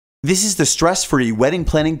This is the Stress-Free Wedding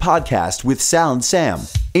Planning Podcast with Sal and Sam,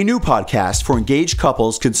 a new podcast for engaged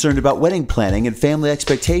couples concerned about wedding planning and family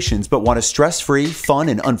expectations but want a stress-free, fun,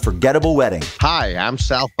 and unforgettable wedding. Hi, I'm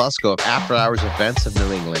Sal Fusco of After Hours Events of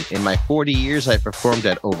New England. In my 40 years, I've performed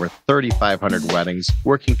at over 3,500 weddings.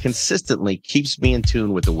 Working consistently keeps me in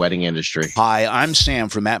tune with the wedding industry. Hi, I'm Sam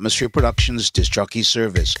from Atmosphere Productions Disc Jockey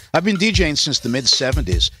Service. I've been DJing since the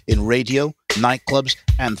mid-'70s in radio, nightclubs,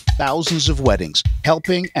 and thousands of weddings,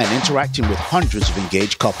 helping and interacting with hundreds of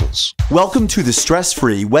engaged couples. Welcome to the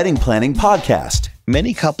Stress-Free Wedding Planning Podcast.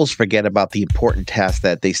 Many couples forget about the important tasks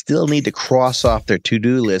that they still need to cross off their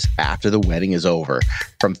to-do list after the wedding is over.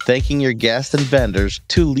 From thanking your guests and vendors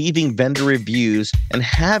to leaving vendor reviews and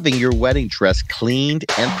having your wedding dress cleaned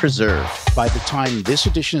and preserved. By the time this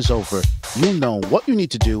edition is over, you'll know what you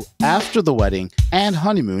need to do after the wedding and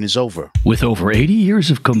honeymoon is over. With over 80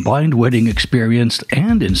 years of combined wedding experience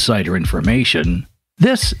and insider information,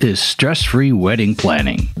 this is Stress-Free Wedding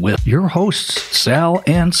Planning with your hosts, Sal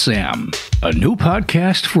and Sam, a new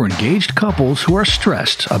podcast for engaged couples who are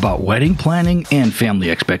stressed about wedding planning and family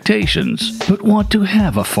expectations, but want to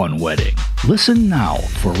have a fun wedding. Listen now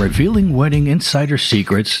for revealing wedding insider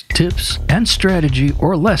secrets, tips, and strategy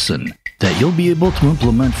or lesson that you'll be able to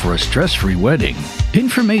implement for a stress-free wedding.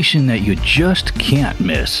 Information that you just can't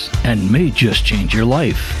miss and may just change your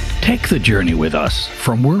life. Take the journey with us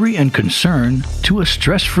from worry and concern to a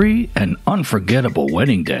stress-free and unforgettable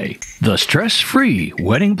wedding day. The Stress-Free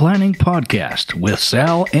Wedding Planning Podcast with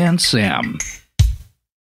Sal and Sam.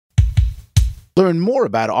 Learn more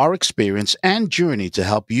about our experience and journey to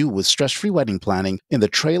help you with stress-free wedding planning in the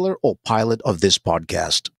trailer or pilot of this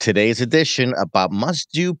podcast. Today's edition about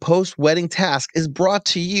must-do post-wedding tasks is brought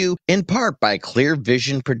to you in part by Clear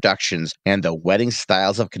Vision Productions and the Wedding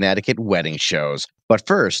Styles of Connecticut wedding shows. But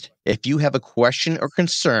first, if you have a question or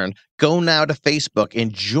concern, go now to Facebook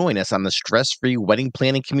and join us on the Stress-Free Wedding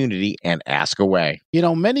Planning community and ask away. You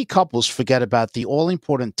know, many couples forget about the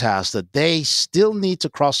all-important tasks that they still need to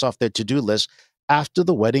cross off their to-do list after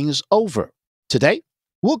the wedding is over. Today,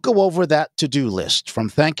 we'll go over that to-do list, from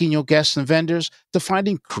thanking your guests and vendors to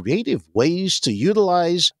finding creative ways to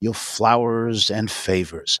utilize your flowers and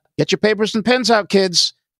favors. Get your papers and pens out,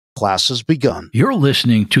 kids. Class has begun. You're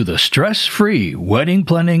listening to the Stress-Free Wedding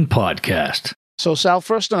Planning Podcast. So, Sal,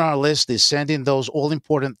 first on our list is sending those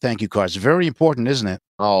all-important thank you cards. Very important, isn't it?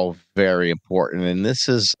 Oh, very important. And this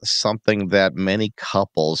is something that many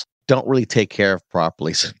couples don't really take care of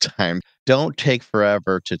properly sometimes. Don't take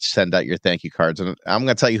forever to send out your thank you cards. And I'm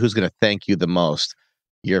going to tell you who's going to thank you the most.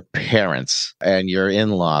 Your parents and your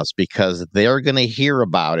in-laws, because they're going to hear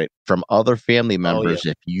about it from other family members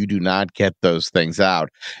if you do not get those things out.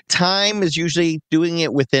 Time is usually doing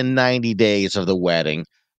it within 90 days of the wedding.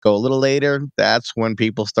 Go a little later, that's when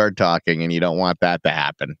people start talking, and you don't want that to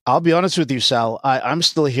happen. I'll be honest with you, Sal. I'm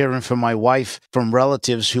still hearing from my wife, from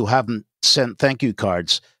relatives who haven't sent thank you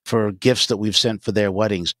cards for gifts that we've sent for their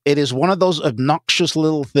weddings. It is one of those obnoxious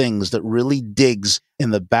little things that really digs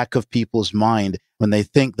in the back of people's mind when they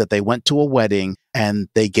think that they went to a wedding and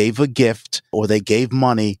they gave a gift or they gave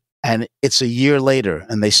money, and it's a year later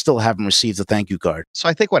and they still haven't received a thank you card. So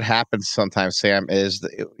I think what happens sometimes, Sam, is,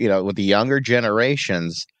 with the younger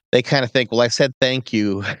generations, they kind of think, well, I said thank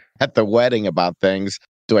you at the wedding about things.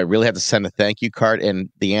 Do I really have to send a thank you card? And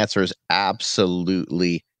the answer is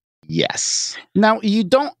absolutely yes. Now, you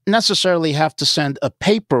don't necessarily have to send a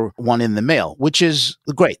paper one in the mail, which is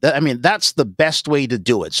great. That's the best way to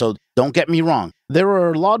do it. So don't get me wrong. There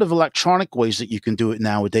are a lot of electronic ways that you can do it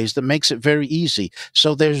nowadays that makes it very easy.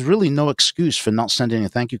 So there's really no excuse for not sending a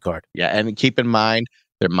thank you card. Yeah, and keep in mind,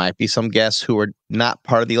 there might be some guests who are not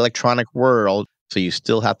part of the electronic world, so you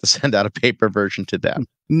still have to send out a paper version to them.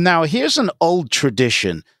 Now, here's an old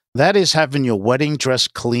tradition. That is having your wedding dress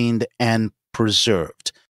cleaned and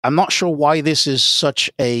preserved. I'm not sure why this is such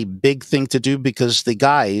a big thing to do, because the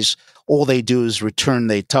guys, all they do is return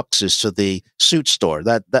their tuxes to the suit store.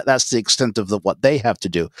 That's the extent of what they have to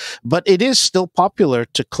do. But it is still popular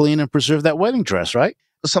to clean and preserve that wedding dress, right?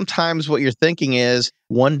 Sometimes what you're thinking is,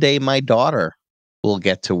 one day my daughter will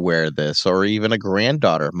get to wear this, or even a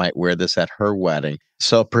granddaughter might wear this at her wedding.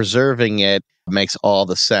 So preserving it makes all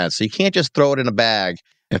the sense. So you can't just throw it in a bag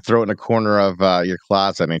and throw it in a corner of your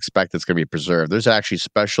closet and expect it's going to be preserved. There's actually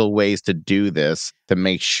special ways to do this to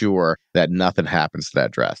make sure that nothing happens to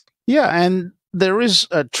that dress. Yeah, and there is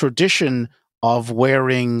a tradition of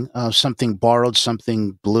wearing something borrowed,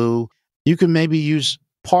 something blue. You can maybe use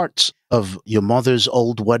parts of your mother's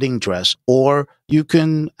old wedding dress, or you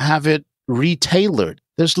can have it retailored.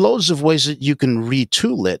 There's loads of ways that you can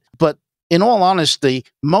retool it. But in all honesty,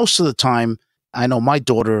 most of the time, I know my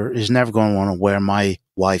daughter is never going to want to wear my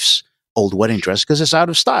wife's old wedding dress because it's out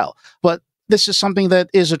of style. But this is something that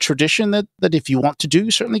is a tradition that if you want to do,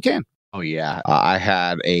 you certainly can. Oh, yeah. I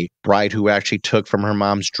had a bride who actually took from her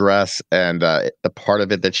mom's dress, and the part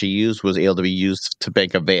of it that she used was able to be used to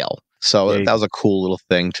make a veil. So that was a cool little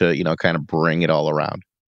thing to, kind of bring it all around.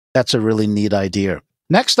 That's a really neat idea.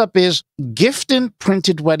 Next up is gifting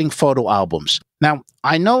printed wedding photo albums. Now,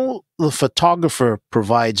 I know the photographer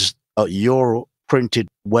provides your printed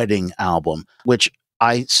wedding album, which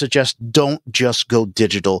I suggest don't just go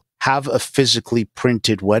digital. Have a physically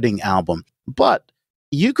printed wedding album. But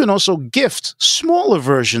you can also gift smaller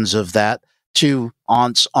versions of that to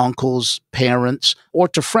aunts, uncles, parents, or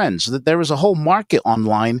to friends. That there is a whole market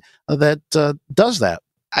online that does that.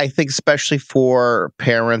 I think especially for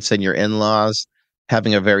parents and your in-laws,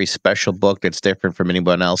 having a very special book that's different from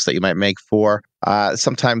anyone else that you might make for.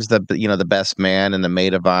 Sometimes the best man and the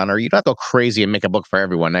maid of honor, you don't have to go crazy and make a book for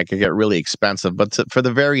everyone. That could get really expensive. But for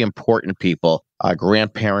the very important people,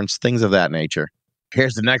 grandparents, things of that nature.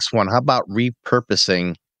 Here's the next one. How about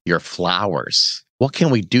repurposing your flowers? What can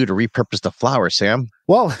we do to repurpose the flowers, Sam?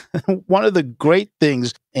 Well, one of the great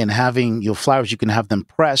things in having your flowers, you can have them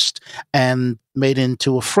pressed and made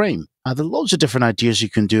into a frame. There are loads of different ideas you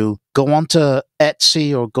can do. Go onto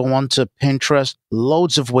Etsy or go onto Pinterest.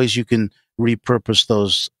 Loads of ways you can repurpose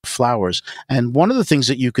those flowers. And one of the things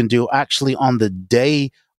that you can do actually on the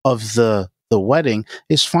day of the wedding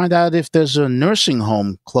is find out if there's a nursing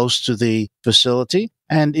home close to the facility.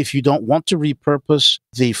 And if you don't want to repurpose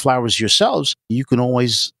the flowers yourselves, you can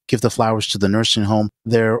always give the flowers to the nursing home.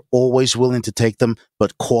 They're always willing to take them,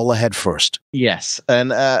 but call ahead first. Yes.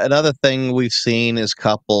 And another thing we've seen is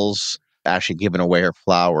couples actually giving away her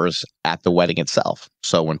flowers at the wedding itself.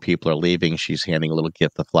 So when people are leaving, she's handing a little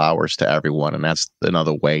gift of flowers to everyone. And that's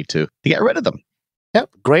another way to get rid of them. Yep.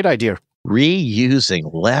 Great idea.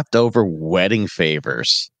 Reusing leftover wedding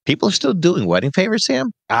favors. People are still doing wedding favors,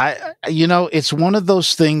 Sam? It's one of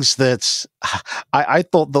those things that's, I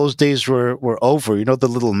thought those days were over. The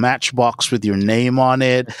little matchbox with your name on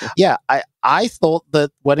it. Yeah, I thought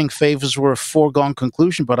that wedding favors were a foregone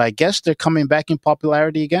conclusion, but I guess they're coming back in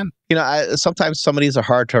popularity again. Sometimes some of these are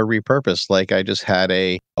hard to repurpose. Like I just had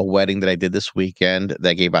a wedding that I did this weekend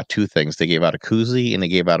that gave out two things. They gave out a koozie and they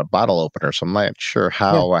gave out a bottle opener. So I'm not sure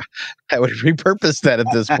how I would repurpose that at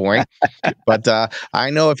this point. But I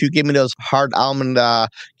know if you give me those hard almond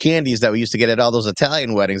candies that we used to get at all those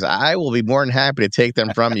Italian weddings, I will be more than happy to take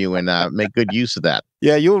them from you and make good use of that.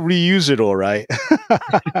 Yeah, you'll reuse it all right.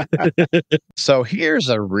 So here's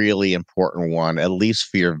a really important one, at least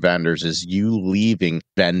for your vendors, is you leaving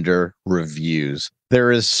vendor reviews.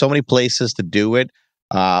 There is so many places to do it.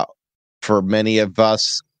 For many of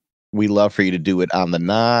us, we love for you to do it on The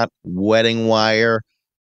Knot, Wedding Wire,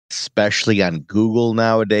 especially on Google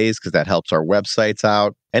nowadays, because that helps our websites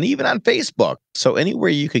out, and even on Facebook. So anywhere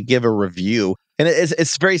you could give a review, and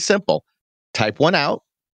it's very simple. Type one out,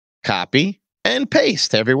 copy, and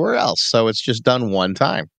paste everywhere else. So it's just done one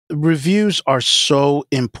time. Reviews are so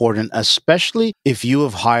important, especially if you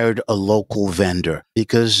have hired a local vendor,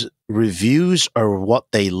 because reviews are what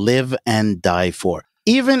they live and die for.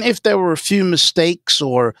 Even if there were a few mistakes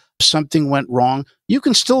or something went wrong, you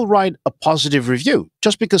can still write a positive review.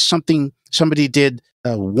 Just because somebody did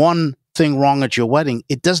one thing wrong at your wedding,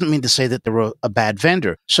 it doesn't mean to say that they're a bad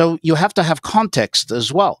vendor. So you have to have context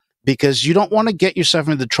as well, because you don't want to get yourself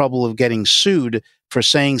into the trouble of getting sued for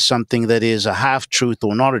saying something that is a half-truth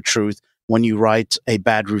or not a truth when you write a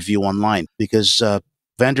bad review online, because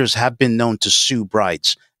vendors have been known to sue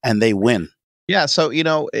brides and they win. Yeah, so,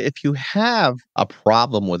 if you have a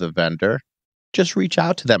problem with a vendor, just reach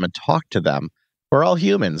out to them and talk to them. We're all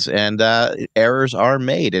humans, and errors are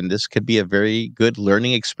made, and this could be a very good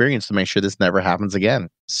learning experience to make sure this never happens again.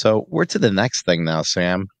 So we're to the next thing now,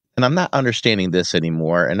 Sam. And I'm not understanding this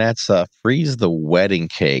anymore, and that's freeze the wedding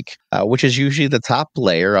cake, which is usually the top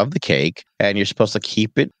layer of the cake, and you're supposed to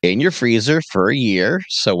keep it in your freezer for a year.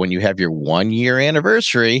 So when you have your 1-year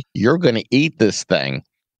anniversary, you're going to eat this thing.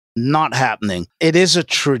 Not happening. It is a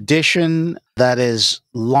tradition that is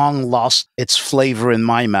long lost its flavor in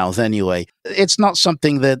my mouth anyway. It's not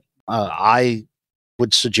something that I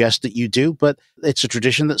would suggest that you do, but it's a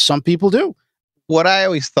tradition that some people do. What I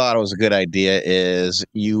always thought was a good idea is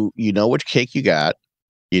you know which cake you got,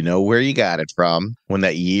 you know where you got it from. When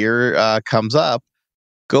that year comes up,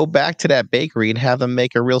 go back to that bakery and have them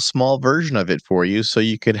make a real small version of it for you so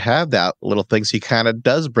you could have that little thing. So you kind of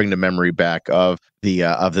does bring the memory back of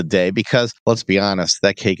the day, because let's be honest,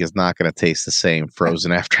 that cake is not going to taste the same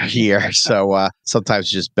frozen after a year. So sometimes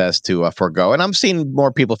it's just best to forego. And I'm seeing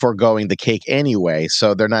more people foregoing the cake anyway.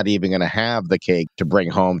 So they're not even going to have the cake to bring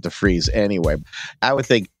home to freeze anyway. I would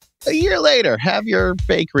think a year later, have your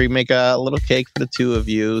bakery make a little cake for the two of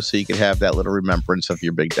you so you can have that little remembrance of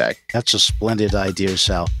your big day. That's a splendid idea,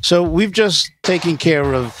 Sal. So we've just taken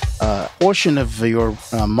care of a portion of your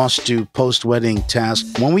must-do post-wedding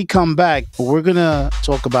task. When we come back, we're going to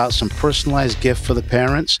talk about some personalized gift for the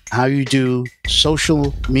parents, how you do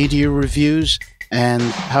social media reviews, and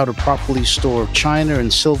how to properly store china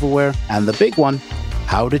and silverware, and the big one,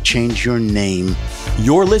 how to change your name.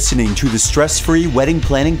 You're listening to the Stress-Free Wedding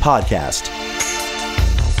Planning Podcast.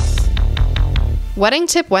 Wedding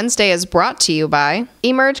Tip Wednesday is brought to you by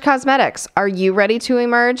Emerge Cosmetics. Are you ready to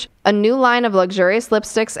emerge? A new line of luxurious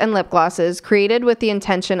lipsticks and lip glosses created with the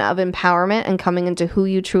intention of empowerment and coming into who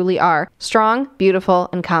you truly are. Strong, beautiful,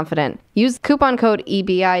 and confident. Use coupon code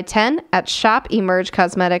EBI10 at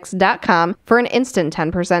shopemergecosmetics.com for an instant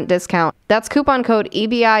 10% discount. That's coupon code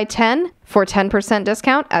EBI10 for 10%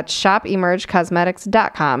 discount at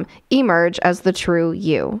shopemergecosmetics.com. Emerge as the true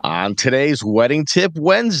you. On today's Wedding Tip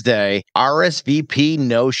Wednesday, RSVP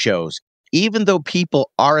no-shows. Even though people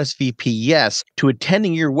RSVP yes to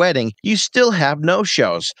attending your wedding, you still have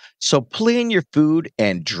no-shows. So plan your food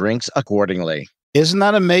and drinks accordingly. Isn't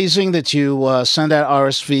that amazing that you send out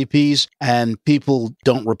RSVPs and people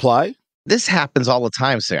don't reply? This happens all the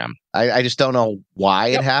time, Sam. I just don't know why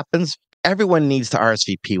it happens. Everyone needs to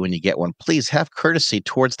RSVP when you get one. Please have courtesy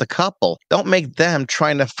towards the couple. Don't make them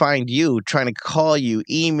trying to find you, trying to call you,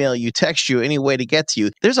 email you, text you, any way to get to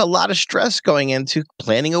you. There's a lot of stress going into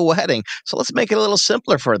planning a wedding, so let's make it a little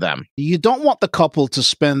simpler for them. You don't want the couple to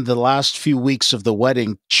spend the last few weeks of the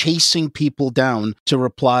wedding chasing people down to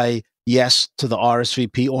reply yes to the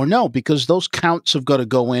RSVP or no, because those counts have got to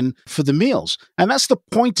go in for the meals. And that's the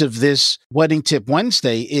point of this Wedding Tip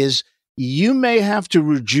Wednesday is you may have to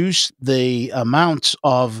reduce the amount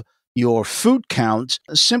of your food count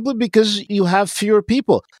simply because you have fewer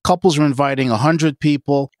people. Couples are inviting 100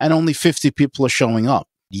 people and only 50 people are showing up.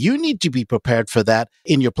 You need to be prepared for that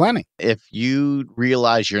in your planning. If you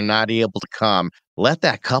realize you're not able to come, let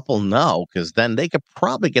that couple know, because then they could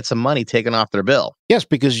probably get some money taken off their bill. Yes,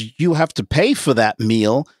 because you have to pay for that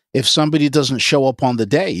meal if somebody doesn't show up on the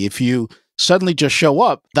day. If you suddenly just show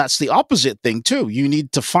up, that's the opposite thing too. You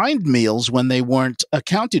need to find meals when they weren't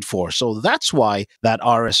accounted for. So that's why that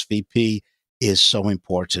RSVP is so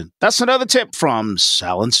important. That's another tip from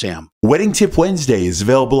Sal and Sam. Wedding Tip Wednesday is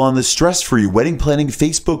available on the Stress-Free Wedding Planning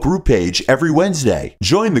Facebook group page every Wednesday.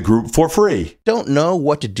 Join the group for free. Don't know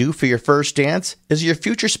what to do for your first dance? Is your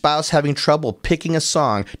future spouse having trouble picking a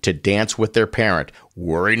song to dance with their parent?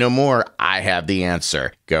 Worry no more. I have the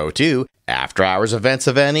answer. Go to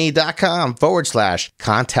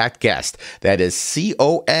afterhoursevents.com/contact guest. That is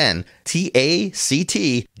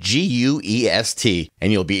CONTACTGUEST.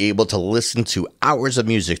 And you'll be able to listen to hours of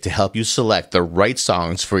music to help you select the right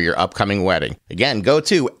songs for your upcoming wedding. Again, go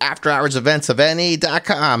to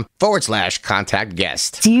afterhoursevents.com/contact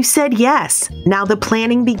guest. You said yes. Now the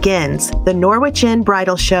planning begins. The Norwich Inn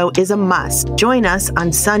Bridal Show is a must. Join us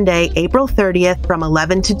on Sunday, April 30th from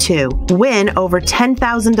 11 to 2. Win over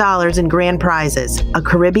 $10,000 in grand prizes, a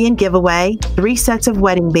Caribbean giveaway, 3 sets of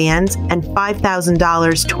wedding bands, and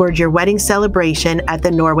 $5,000 towards your wedding celebration at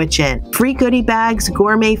the Norwich Inn. Free goodie bags,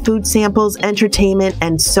 gourmet food samples, entertainment,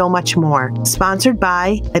 and so much more. Sponsored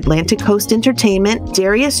by Atlantic Coast Entertainment,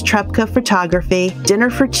 Darius Trepka Photography,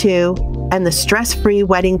 Dinner for Two, and the Stress-Free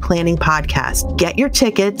Wedding Planning Podcast. Get your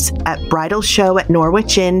tickets at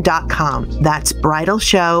bridalshow@norwichinn.com. That's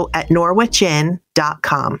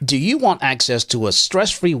bridalshow@norwichinn.com. Do you want access to a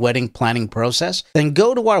stress-free wedding planning process? Then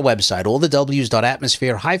go to our website,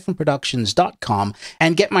 allthews.atmosphere-productions.com,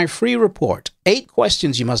 and get my free report. 8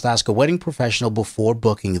 questions you must ask a wedding professional before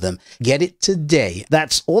booking them. Get it today.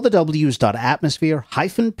 That's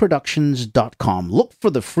allthews.atmosphere-productions.com. Look for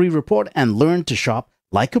the free report and learn to shop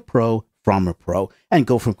like a pro from a pro, and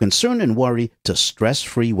go from concern and worry to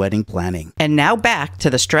stress-free wedding planning. And now back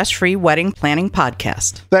to the Stress-Free Wedding Planning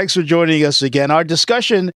Podcast. Thanks for joining us again. Our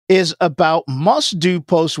discussion is about must-do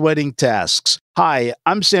post-wedding tasks. Hi,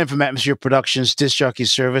 I'm Sam from Atmosphere Productions Disc Jockey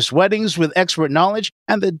Service, weddings with expert knowledge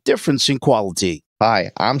and the difference in quality.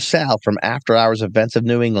 Hi, I'm Sal from After Hours Events of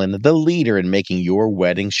New England, the leader in making your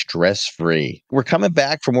wedding stress-free. We're coming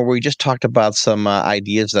back from where we just talked about some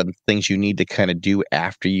ideas and things you need to kind of do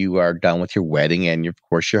after you are done with your wedding and, of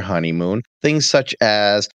course, your honeymoon. Things such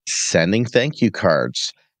as sending thank you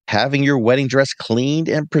cards, having your wedding dress cleaned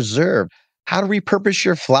and preserved, how to repurpose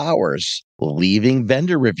your flowers, leaving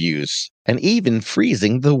vendor reviews, and even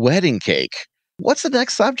freezing the wedding cake. What's the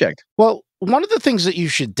next subject? Well, one of the things that you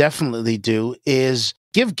should definitely do is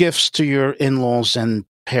give gifts to your in-laws and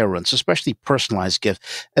parents, especially personalized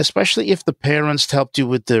gifts, especially if the parents helped you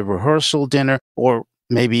with the rehearsal dinner or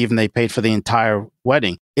maybe even they paid for the entire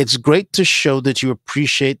wedding. It's great to show that you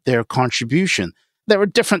appreciate their contribution. There are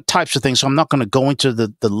different types of things, so I'm not going to go into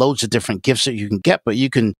the loads of different gifts that you can get, but you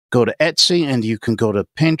can go to Etsy and you can go to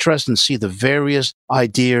Pinterest and see the various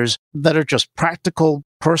ideas that are just practical,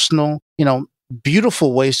 personal,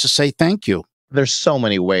 beautiful ways to say thank you. There's so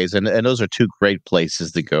many ways, and those are two great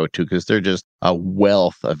places to go to because they're just a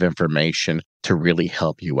wealth of information to really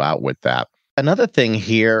help you out with that. Another thing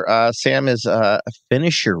here, Sam, is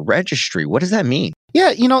finish your registry. What does that mean?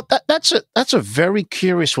 Yeah, that's a very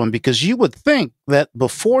curious one because you would think that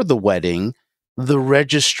before the wedding, the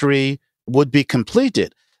registry would be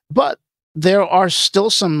completed, but there are still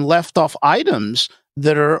some left off items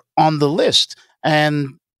that are on the list.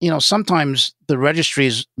 And sometimes the registry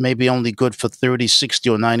is maybe only good for 30, 60,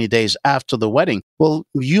 or 90 days after the wedding. Well,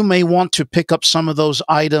 you may want to pick up some of those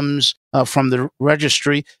items from the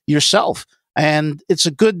registry yourself. And it's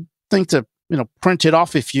a good thing to, print it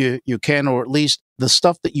off if you can, or at least the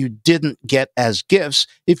stuff that you didn't get as gifts.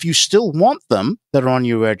 If you still want them that are on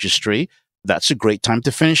your registry, that's a great time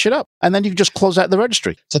to finish it up. And then you can just close out the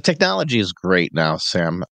registry. So technology is great now,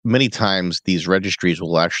 Sam. Many times these registries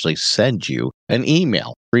will actually send you an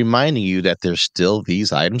email reminding you that there's still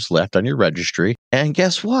these items left on your registry. And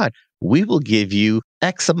guess what? We will give you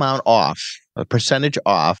X amount off, a percentage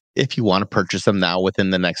off, if you want to purchase them now within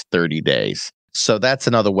the next 30 days. So that's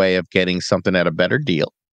another way of getting something at a better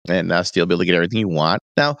deal and still be able to get everything you want.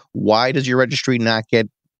 Now, why does your registry not get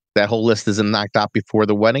that whole list isn't knocked out before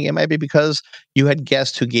the wedding? It might be because you had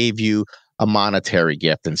guests who gave you a monetary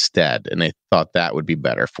gift instead, and they thought that would be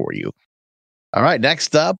better for you. All right,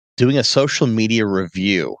 next up, doing a social media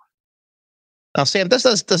review. Now, Sam, this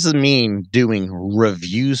doesn't mean doing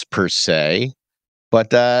reviews per se, but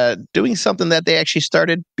doing something that they actually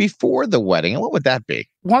started before the wedding. And what would that be?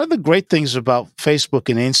 One of the great things about Facebook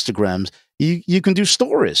and Instagram, you can do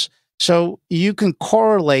stories. So you can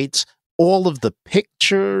correlate all of the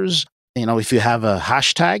pictures. If you have a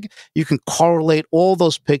hashtag, you can correlate all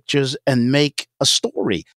those pictures and make a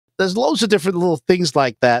story. There's loads of different little things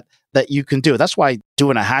like that you can do. That's why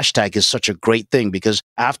doing a hashtag is such a great thing, because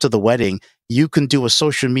after the wedding, you can do a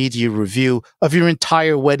social media review of your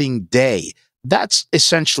entire wedding day. That's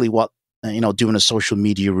essentially what, doing a social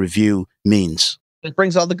media review means. It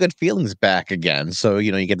brings all the good feelings back again. So,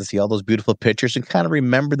 you get to see all those beautiful pictures and kind of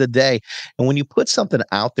remember the day. And when you put something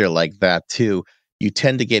out there like that too, you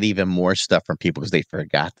tend to get even more stuff from people because they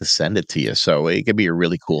forgot to send it to you. So it could be a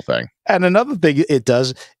really cool thing. And another thing it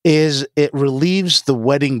does is it relieves the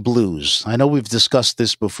wedding blues. I know we've discussed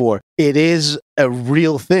this before. It is a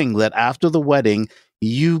real thing that after the wedding,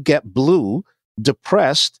 you get blue,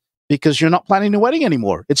 depressed, because you're not planning a wedding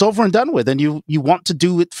anymore. It's over and done with, and you want to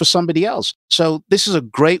do it for somebody else. So this is a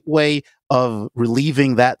great way of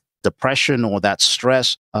relieving that depression or that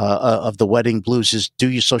stress of the wedding blues, is do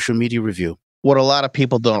your social media review. What a lot of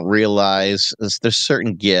people don't realize is there's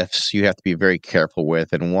certain gifts you have to be very careful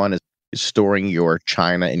with, and one is storing your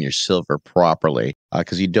china and your silver properly,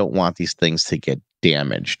 because you don't want these things to get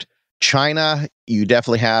damaged. China, you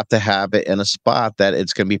definitely have to have it in a spot that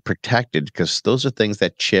it's going to be protected, because those are things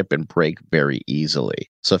that chip and break very easily.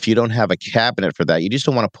 So if you don't have a cabinet for that, you just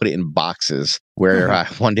don't want to put it in boxes where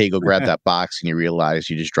one day you go grab that box and you realize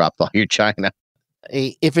you just dropped all your china.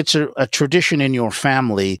 If it's a tradition in your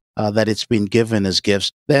family that it's been given as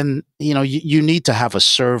gifts, then you need to have a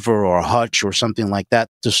server or a hutch or something like that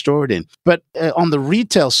to store it in. But on the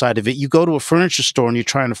retail side of it, you go to a furniture store and you're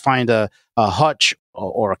trying to find a hutch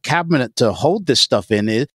or a cabinet to hold this stuff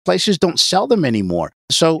in. Places don't sell them anymore.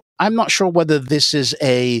 So I'm not sure whether this is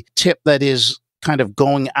a tip that is kind of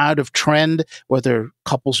going out of trend, whether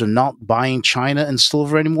couples are not buying china and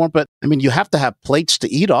silver anymore. But I mean, you have to have plates to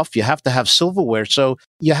eat off. You have to have silverware. So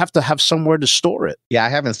you have to have somewhere to store it. Yeah, I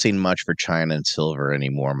haven't seen much for china and silver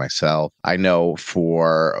anymore myself. I know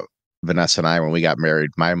for Vanessa and I, when we got married,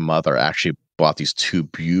 my mother actually bought these two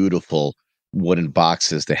beautiful wooden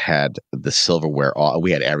boxes that had the silverware.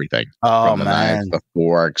 We had everything. Oh, from the knives, the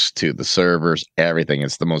forks to the servers, everything.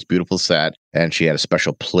 It's the most beautiful set. And she had a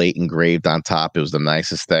special plate engraved on top. It was the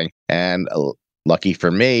nicest thing. And lucky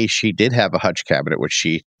for me, she did have a hutch cabinet, which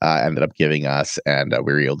she ended up giving us. And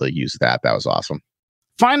we were able to use that. That was awesome.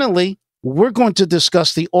 Finally, we're going to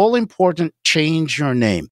discuss the all-important change your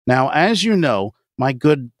name. Now, as you know, my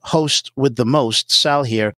good host with the most, Sal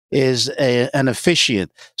here, is an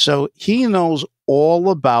officiant. So he knows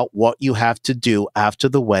all about what you have to do after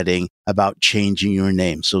the wedding about changing your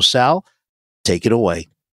name. So Sal, take it away.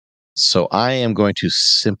 So I am going to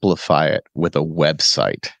simplify it with a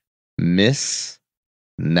website,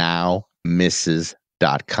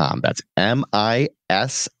 missnowmisses.com. That's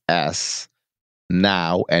MISS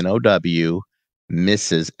now, NOW,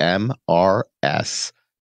 Mrs.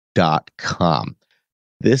 MRS.com.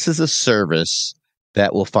 This is a service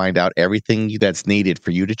that will find out everything that's needed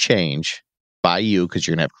for you to change by you, because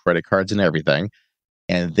you're going to have credit cards and everything.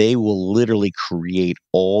 And they will literally create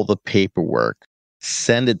all the paperwork,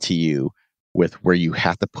 send it to you with where you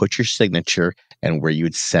have to put your signature and where you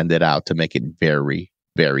would send it out to make it very,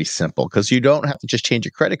 very simple. Because you don't have to just change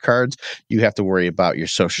your credit cards. You have to worry about your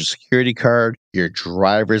social security card, your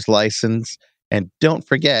driver's license, and don't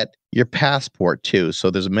forget your passport too.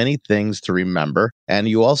 So there's many things to remember. And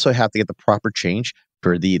you also have to get the proper change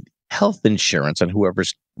for the health insurance and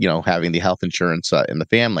whoever's, having the health insurance in the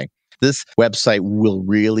family. This website will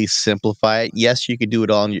really simplify it. Yes, you can do it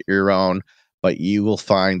all on your own, but you will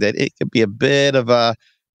find that it could be a bit of a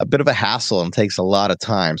hassle and takes a lot of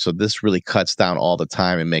time. So this really cuts down all the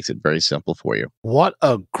time and makes it very simple for you. What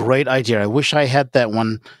a great idea. I wish I had that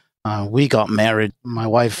one. We got married. My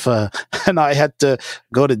wife and I had to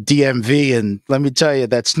go to DMV, and let me tell you,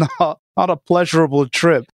 that's not a pleasurable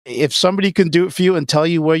trip. If somebody can do it for you and tell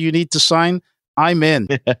you where you need to sign, I'm in.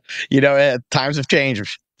 Times have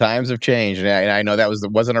changed. And I know that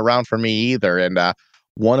wasn't around for me either. And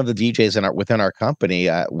one of the DJs within our company,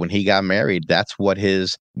 when he got married, that's what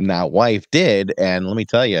his now wife did. And let me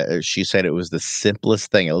tell you, she said it was the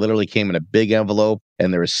simplest thing. It literally came in a big envelope,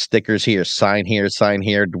 and there were stickers here, sign here,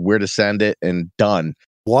 where to send it, and done.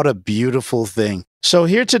 What a beautiful thing. So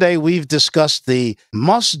here today, we've discussed the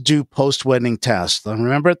must-do post-wedding tasks. And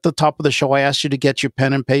remember at the top of the show, I asked you to get your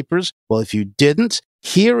pen and papers. Well, if you didn't,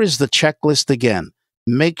 here is the checklist again.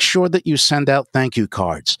 Make sure that you send out thank you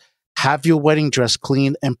cards. Have your wedding dress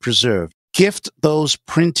clean and preserved. Gift those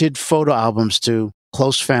printed photo albums to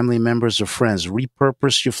close family members or friends.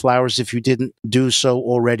 Repurpose your flowers if you didn't do so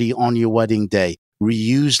already on your wedding day.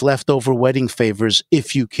 Reuse leftover wedding favors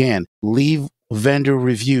if you can. Leave vendor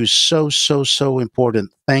reviews. So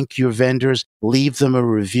important. Thank your vendors. Leave them a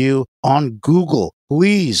review on Google.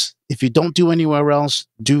 Please, if you don't do anywhere else,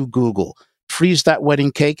 do Google. Freeze that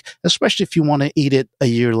wedding cake, especially if you want to eat it a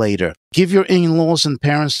year later. Give your in-laws and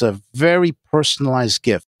parents a very personalized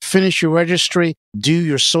gift. Finish your registry, do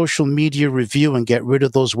your social media review and get rid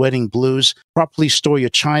of those wedding blues. Properly store your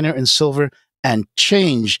china and silver, and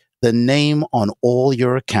change the name on all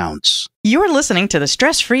your accounts. You're listening to the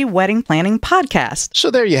Stress-Free Wedding Planning Podcast.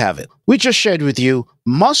 So there you have it. We just shared with you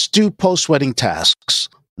must-do post-wedding tasks.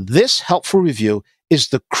 This helpful review is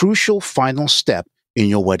the crucial final step in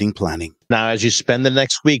your wedding planning. Now, as you spend the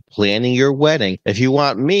next week planning your wedding, if you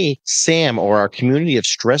want me, Sam, or our community of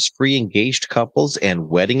stress-free engaged couples and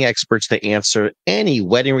wedding experts to answer any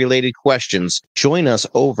wedding-related questions, join us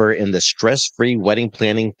over in the Stress-Free Wedding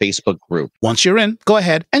Planning Facebook group. Once you're in, go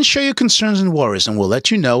ahead and share your concerns and worries, and we'll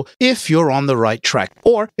let you know if you're on the right track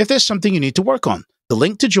or if there's something you need to work on. The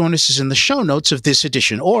link to join us is in the show notes of this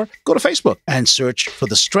edition, or go to Facebook and search for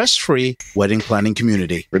the Stress-Free Wedding Planning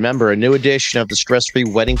Community. Remember, a new edition of the Stress-Free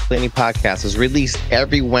Wedding Planning Podcast is released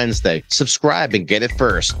every Wednesday. Subscribe and get it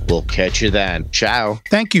first. We'll catch you then. Ciao.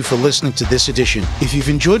 Thank you for listening to this edition. If you've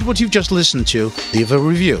enjoyed what you've just listened to, leave a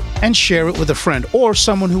review and share it with a friend or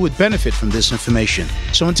someone who would benefit from this information.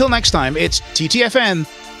 So until next time, it's TTFN.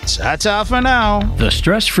 Ta-ta for now. The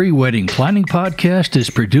Stress-Free Wedding Planning Podcast is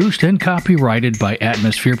produced and copyrighted by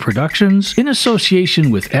Atmosphere Productions in association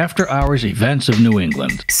with After Hours Events of New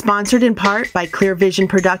England. Sponsored in part by Clear Vision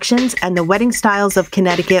Productions and the Wedding Styles of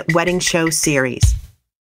Connecticut Wedding Show Series.